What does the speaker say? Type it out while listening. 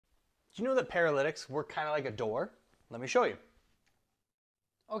Do you know that paralytics work kind of like a door? Let me show you.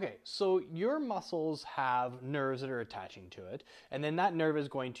 Okay, so your muscles have nerves that are attaching to it, and then that nerve is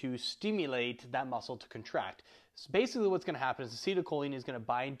going to stimulate that muscle to contract. So basically what's going to happen is acetylcholine is going to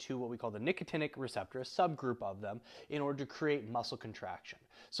bind to what we call the nicotinic receptor, a subgroup of them, in order to create muscle contraction.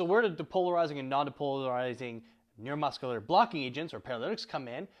 So where do depolarizing and non-depolarizing neuromuscular blocking agents or paralytics come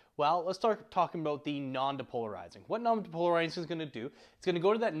in? Well, let's start talking about the non-depolarizing. What non-depolarizing is going to do, it's going to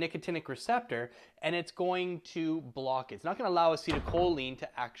go to that nicotinic receptor and it's going to block it. It's not going to allow acetylcholine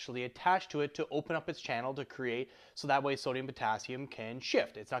to actually attach to it to open up its channel to create, so that way sodium potassium can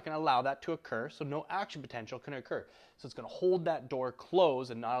shift. It's not going to allow that to occur, so no action potential can occur. So it's going to hold that door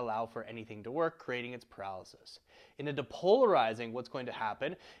closed and not allow for anything to work, creating its paralysis. In a depolarizing, what's going to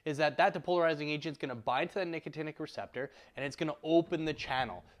happen is that depolarizing agent is going to bind to that nicotinic receptor and it's going to open the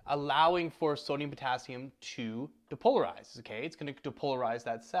channel, allowing for sodium potassium to depolarize. Okay, it's going to depolarize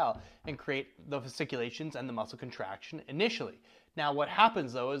that cell and create the fasciculations and the muscle contraction initially. Now what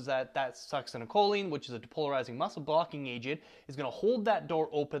happens though is that succinylcholine, which is a depolarizing muscle blocking agent, is going to hold that door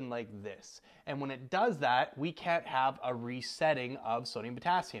open like this. And when it does that, we can't have a resetting of sodium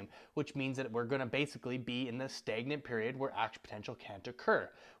potassium, which means that we're going to basically be in this stagnant period where action potential can't occur,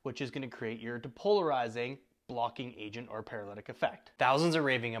 which is going to create your depolarizing blocking agent or paralytic effect. Thousands are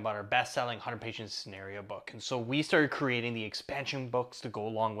raving about our best-selling 100-patient scenario book, and so we started creating the expansion books to go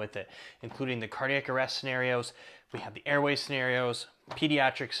along with it, including the cardiac arrest scenarios, we have the airway scenarios,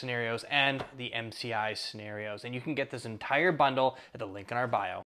 pediatric scenarios, and the MCI scenarios. And you can get this entire bundle at the link in our bio.